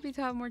so happy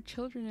to have more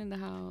children in the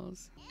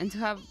house. And to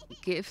have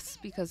gifts,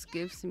 because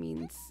gifts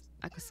means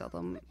I could sell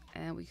them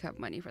and we could have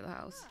money for the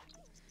house.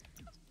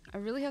 I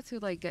really have to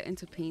like get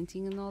into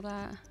painting and all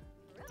that.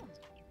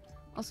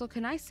 Also,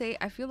 can I say,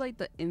 I feel like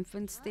the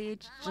infant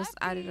stage just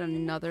added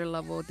another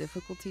level of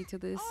difficulty to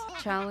this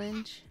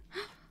challenge.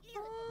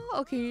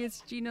 Oh, okay,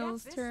 it's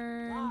Gino's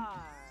turn.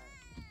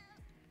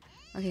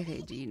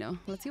 Okay, Gino.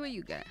 Let's see what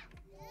you get.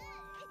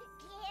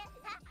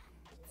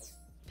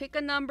 Pick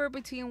a number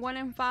between 1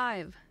 and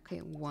 5.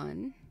 Okay,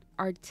 1.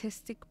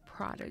 Artistic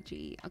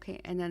prodigy. Okay,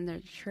 and then their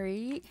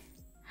trait.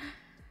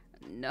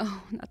 No,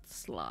 not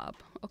slob.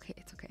 Okay,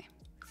 it's okay.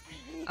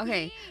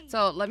 Okay,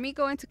 so let me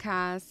go into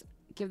cast.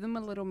 Give them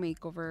a little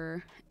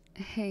makeover.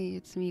 Hey,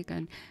 it's me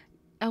again.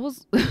 I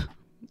was,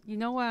 you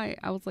know why?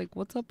 I was like,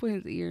 what's up with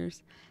his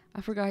ears?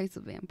 I forgot he's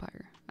a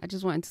vampire. I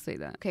just wanted to say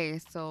that. Okay,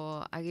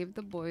 so I gave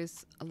the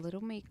boys a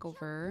little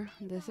makeover.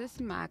 This is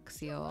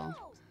Maxio.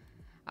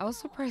 I was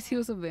surprised he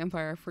was a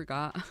vampire. I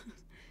forgot.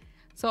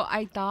 So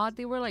I thought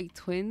they were like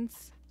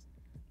twins,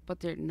 but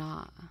they're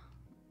not.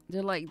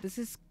 They're like, this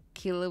is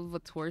Caleb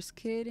Vatore's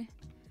kid.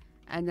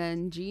 And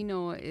then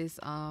Gino is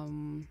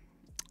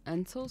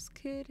Enzo's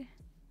kid.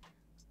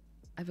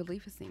 I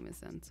believe his name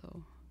is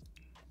Enzo.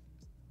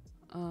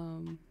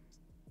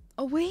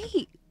 Oh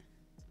wait,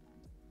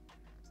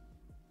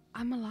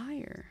 I'm a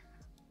liar.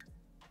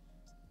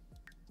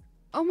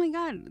 Oh my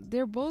god,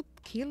 they're both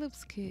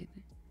Caleb's kid.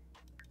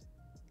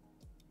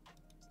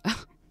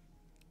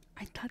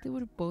 I thought they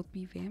would both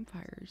be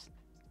vampires.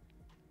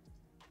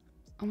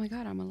 Oh my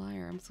god, I'm a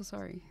liar. I'm so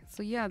sorry.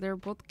 So yeah, they're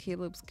both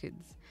Caleb's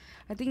kids.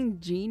 I think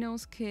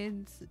Gino's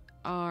kids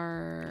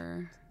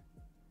are...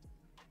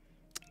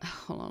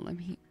 Hold on, let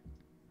me...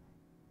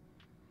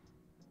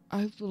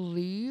 I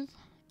believe...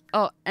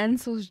 Oh,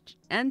 Enzo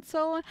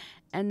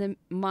and then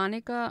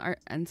Monica are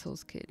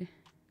Enzo's kid.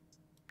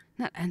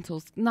 Not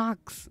Enzo's,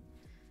 Knox.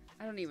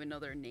 I don't even know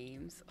their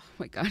names. Oh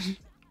my gosh.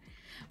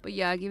 But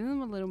yeah, giving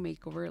them a little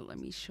makeover. Let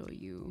me show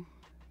you.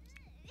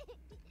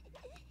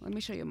 Let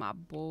me show you my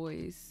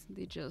boys.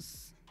 They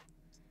just...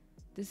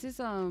 This is,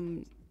 fuck.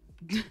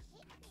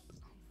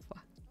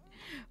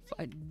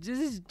 This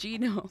is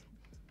Gino.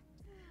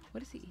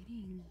 What is he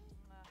eating?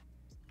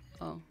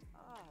 Oh.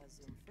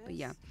 But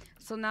yeah.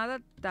 So now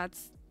that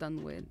that's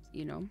done with,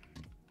 you know,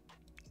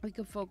 we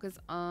can focus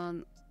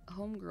on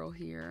homegirl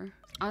here.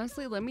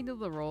 Honestly, let me do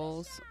the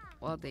rolls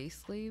while they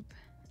sleep,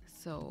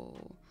 so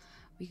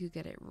we could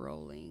get it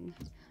rolling.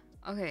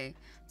 Okay,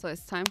 so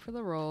it's time for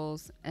the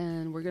rolls,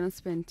 and we're gonna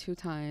spin 2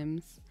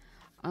 times.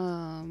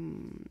 I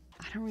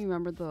don't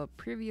remember the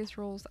previous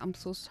rolls. I'm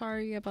so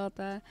sorry about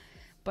that,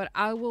 but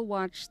I will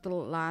watch the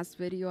last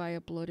video I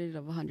uploaded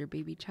of 100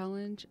 baby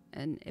challenge,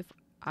 and if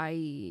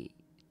I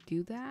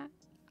do that,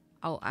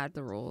 I'll add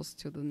the rolls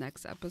to the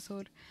next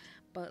episode.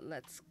 But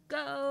let's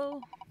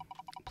go.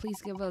 Please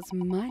give us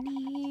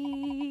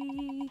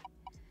money.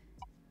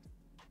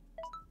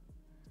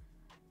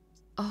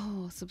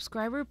 Oh,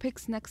 subscriber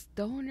picks next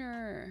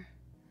donor.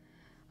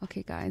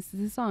 Okay, guys,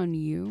 this is on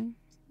you.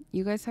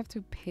 You guys have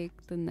to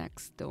pick the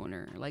next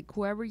donor. Like,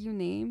 whoever you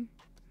name,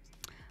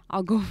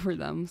 I'll go for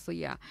them. So,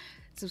 yeah.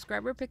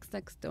 Subscriber picks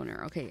next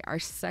donor. Okay, our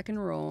second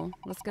roll.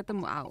 Let's get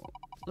them out.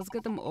 Let's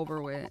get them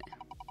over with.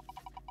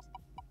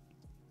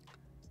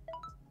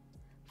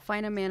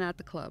 Find a man at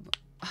the club.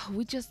 Oh,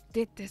 we just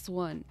did this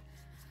one.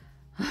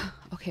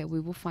 Okay, we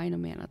will find a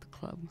man at the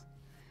club.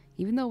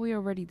 Even though we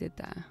already did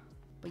that.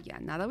 But yeah,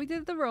 now that we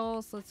did the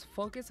rolls, let's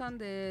focus on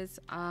this.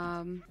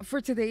 For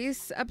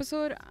today's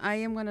episode, I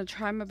am going to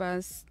try my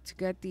best to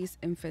get these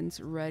infants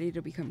ready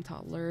to become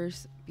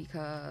toddlers.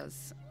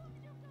 Because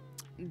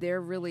they're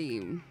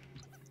really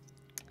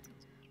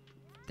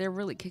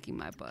kicking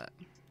my butt.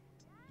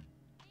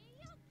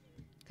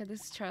 Can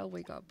this child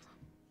wake up?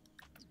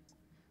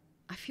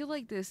 I feel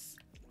like this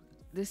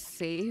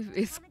save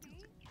is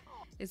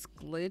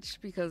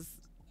glitched because,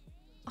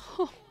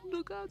 oh,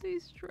 look how they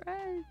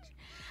stretch.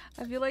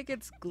 I feel like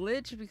it's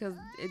glitched because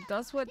it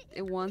does what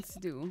it wants to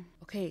do.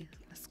 Okay,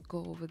 let's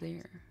go over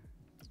there.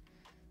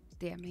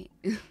 Damn it.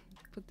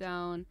 Put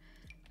down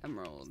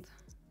Emerald.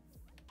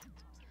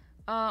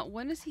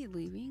 When is he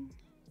leaving?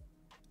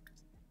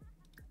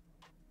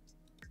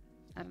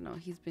 I don't know.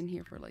 He's been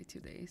here for like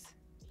 2 days.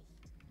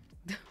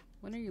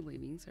 When are you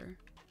leaving, sir?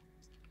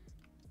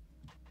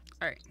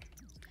 All right,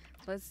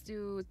 let's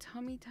do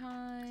tummy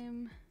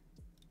time.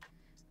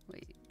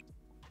 Wait,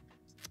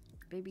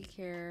 baby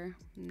care,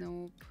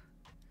 nope.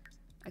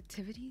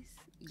 Activities,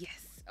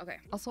 yes. Okay,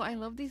 also I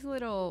love these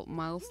little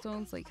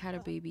milestones, like had a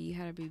baby,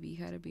 had a baby,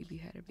 had a baby,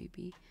 had a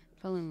baby.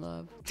 Fell in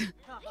love.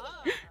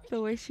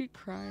 The way she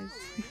cries.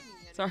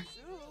 Sorry.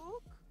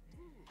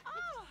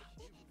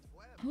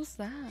 Who's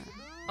that?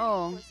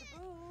 Oh,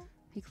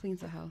 he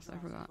cleans the house. I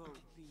forgot.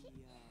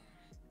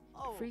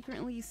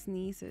 Frequently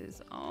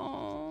sneezes.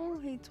 Oh,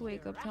 hates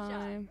wake up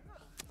time.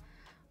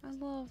 I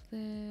love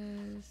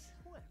this.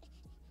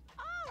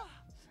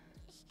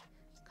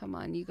 Come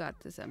on, you got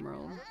this,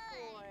 Emerald.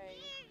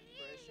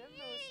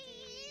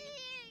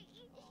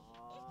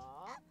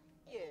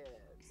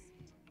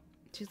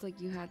 She's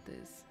like, you had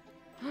this.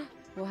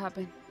 What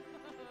happened?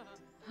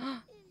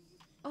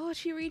 Oh,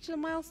 she reached a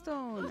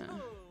milestone.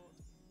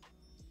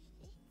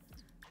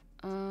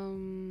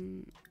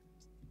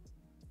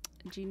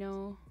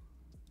 Gino.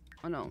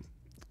 Oh no.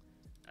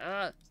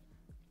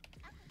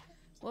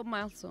 What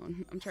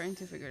milestone? I'm trying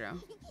to figure it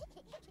out.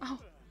 Oh,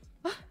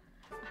 I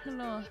don't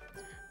know.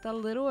 That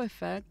little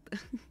effect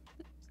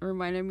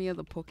reminded me of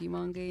the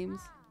Pokemon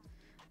games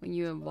when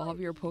you evolve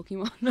your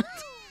Pokemon.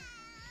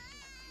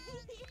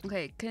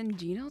 Okay, can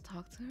Gino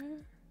talk to her?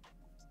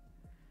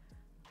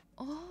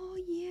 Oh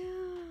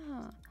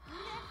yeah.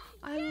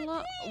 I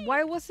love.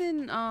 Why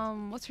wasn't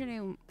what's her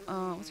name?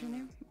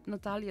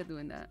 Natalia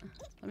doing that.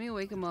 Let me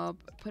wake him up,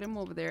 put him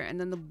over there, and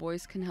then the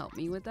boys can help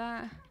me with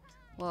that.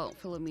 Well,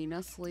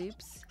 Philomena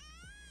sleeps.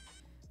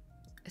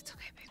 It's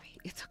okay, baby.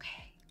 It's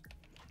okay.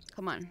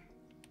 Come on.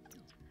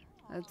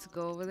 Let's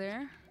go over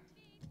there.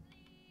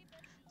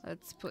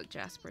 Let's put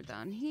Jasper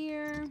down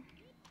here.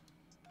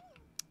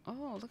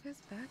 Oh, look at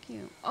his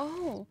vacuum.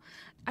 Oh,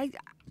 I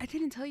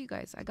didn't tell you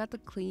guys. I got the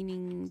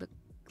cleaning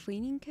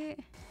kit.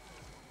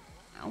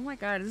 Oh my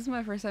god, this is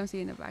my first time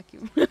seeing a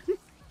vacuum.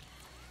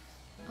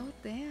 Oh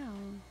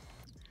damn.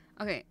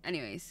 Okay,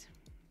 anyways.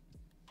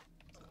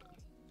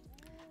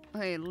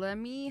 Okay, let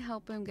me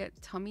help him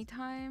get tummy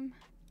time.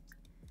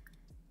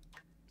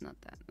 Not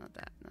that.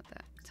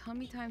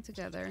 Tummy time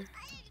together.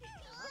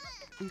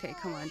 Okay,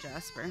 come on,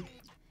 Jasper.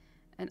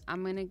 And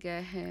I'm gonna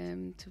get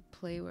him to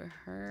play with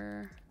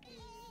her.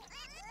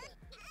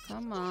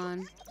 Come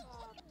on.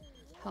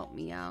 Help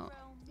me out.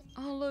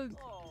 Oh, look.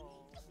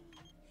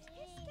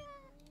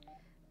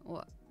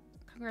 What?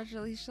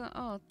 Congratulations.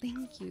 Oh,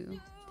 thank you.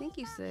 Thank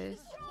you, sis.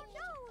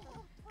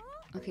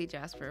 Okay,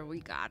 Jasper, we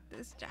got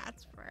this,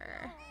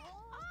 Jasper.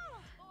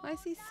 Why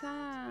is he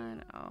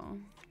sad? Oh.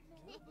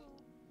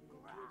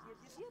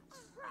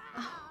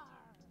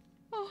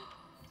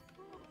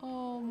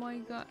 Oh my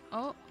god.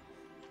 Oh.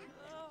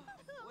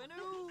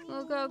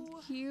 Look how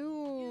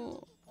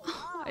cute.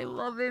 I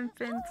love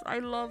infants. I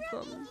love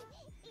them.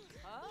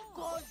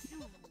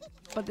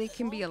 But they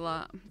can be a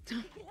lot.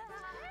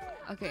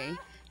 Okay,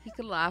 he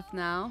could laugh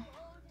now.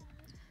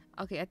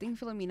 Okay, I think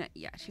Philomena,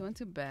 yeah, she went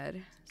to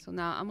bed. So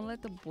now I'm gonna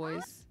let the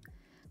boys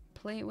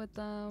play with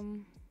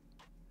them.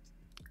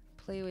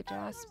 Play with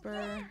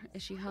Jasper.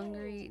 Is she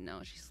hungry?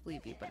 No, she's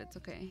sleepy, but it's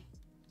okay.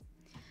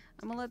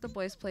 I'm gonna let the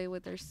boys play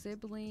with their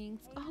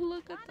siblings. Oh,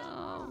 look at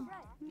them.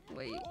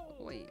 Wait.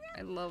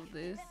 I love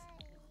this.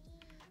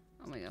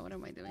 Oh my god, what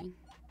am I doing?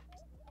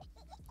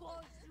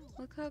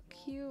 Look how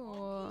cute.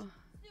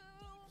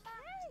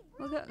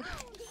 Look at.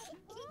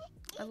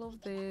 I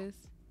love this.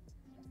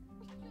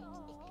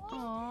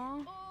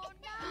 Aww.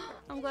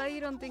 I'm glad you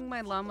don't think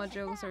my llama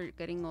jokes are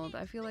getting old.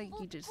 I feel like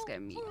you just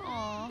get me.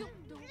 Aww.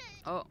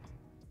 Oh.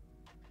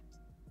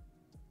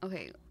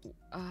 Okay.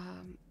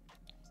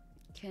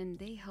 Can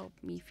they help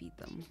me feed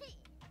them?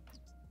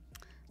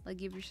 Like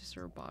give your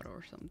sister a bottle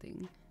or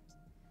something.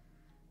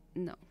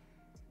 No.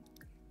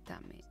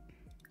 Damn it.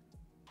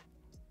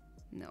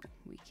 No,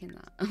 we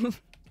cannot.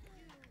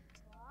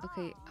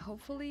 Okay,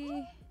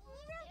 hopefully.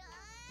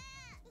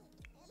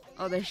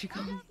 Oh, there she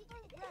comes.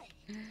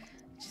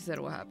 She said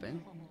what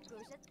happened.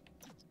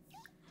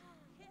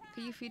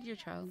 Can you feed your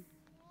child?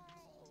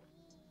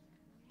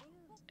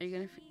 Are you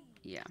gonna feed?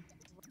 Yeah.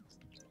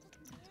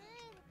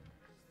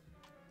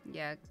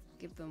 Yeah,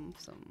 give them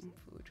some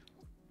food.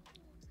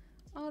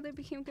 Oh, they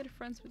became good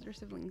friends with their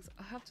siblings.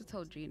 I have to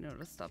tell Gino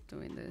to stop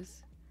doing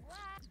this.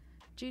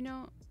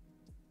 Gino,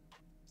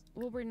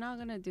 what we're not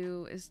gonna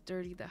do is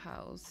dirty the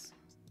house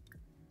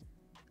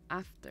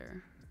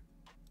after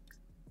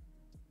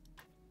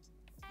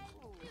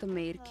the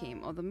maid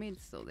came. Oh, the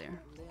maid's still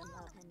there.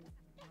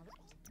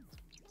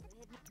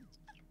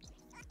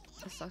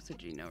 Let's talk to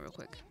Gino real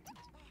quick.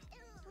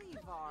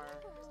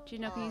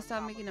 Gino, can you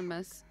stop making a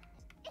mess?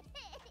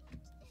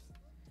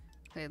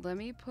 Okay, let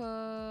me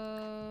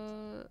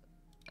put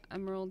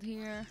Emerald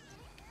here.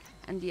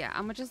 And yeah,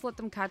 I'm gonna just let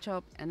them catch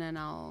up and then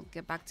I'll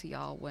get back to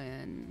y'all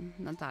when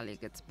Natalia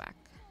gets back.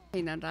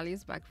 Okay,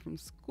 Natalia's back from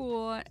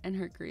school and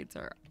her grades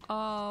are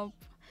up.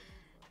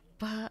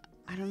 But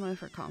I don't know if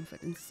her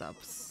confidence is up.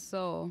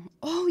 So,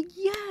 oh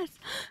yes!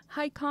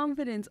 High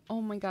confidence.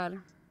 Oh my god.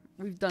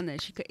 We've done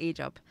it. She could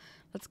age up.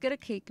 Let's get a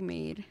cake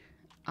made.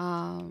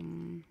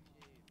 Philomena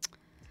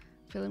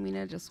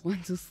just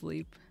went to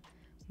sleep.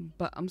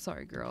 But I'm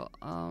sorry, girl.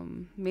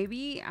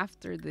 Maybe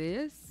after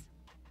this,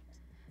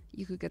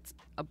 you could get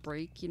a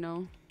break, you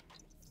know?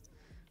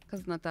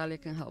 Because Natalia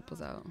can help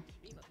us out.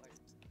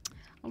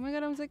 Oh my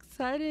god, I'm so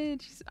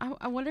excited.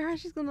 I wonder how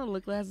she's gonna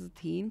look as a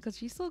teen because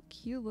she's so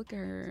cute. Look at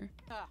her.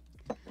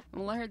 I'm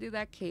gonna let her do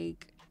that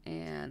cake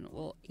and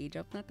we'll age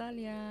up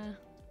Natalia.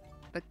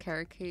 The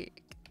carrot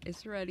cake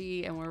is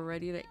ready and we're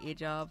ready to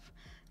age up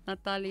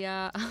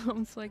Natalia.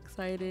 I'm so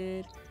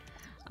excited.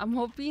 I'm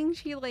hoping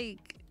she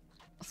like.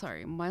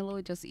 Sorry,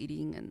 Milo just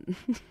eating and.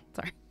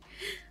 Sorry.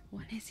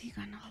 When is he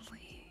gonna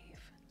leave?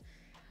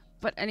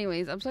 But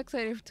anyways, I'm so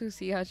excited to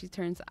see how she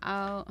turns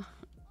out.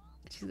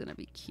 She's gonna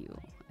be cute,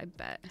 I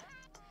bet.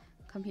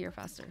 Come here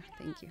faster.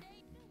 Thank you.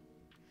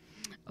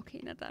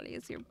 Okay, Natalia,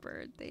 it's your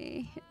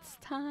birthday. It's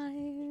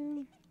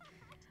time.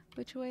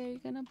 Which way are you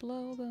gonna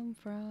blow them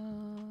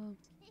from?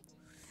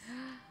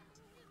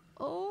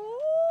 Oh,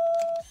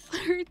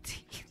 her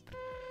teeth.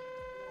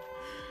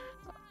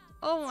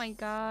 Oh my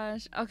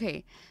gosh.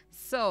 Okay,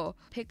 so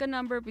pick a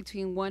number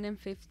between 1 and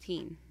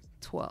 15.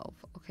 12.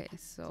 Okay,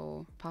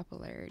 so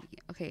popularity.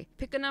 Okay,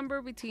 pick a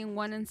number between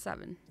 1 and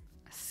 7.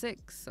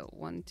 6. So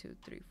 1, 2,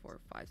 3, 4,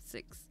 5,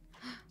 6.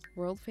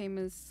 World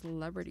famous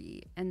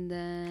celebrity. And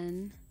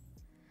then,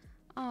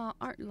 oh,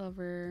 art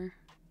lover.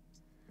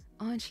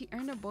 Oh, and she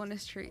earned a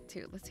bonus trait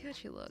too. Let's see how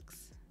she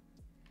looks.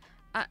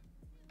 Uh,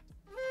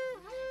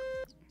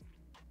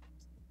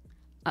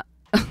 uh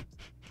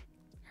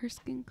her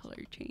skin color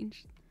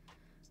changed.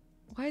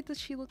 Why does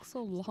she look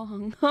so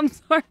long? I'm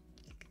sorry.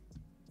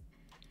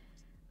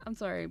 I'm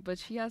sorry, but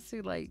she has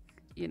to like,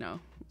 you know,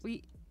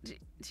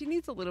 she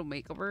needs a little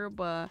makeover,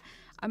 but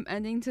I'm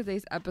ending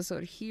today's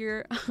episode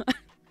here.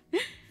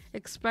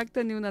 Expect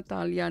a new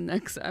Natalia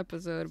next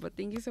episode. But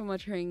thank you so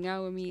much for hanging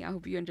out with me. I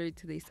hope you enjoyed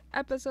today's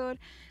episode.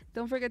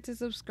 Don't forget to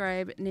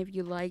subscribe. And if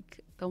you like,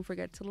 don't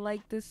forget to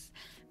like this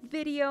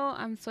video.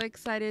 I'm so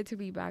excited to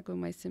be back with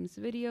my Sims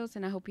videos.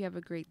 And I hope you have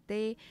a great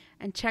day.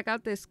 And check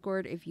out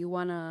Discord if you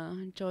want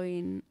to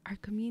join our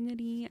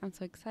community. I'm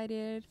so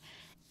excited.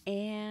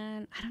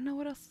 And I don't know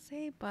what else to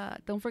say,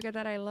 but don't forget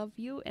that I love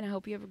you. And I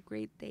hope you have a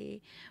great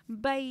day.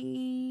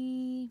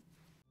 Bye.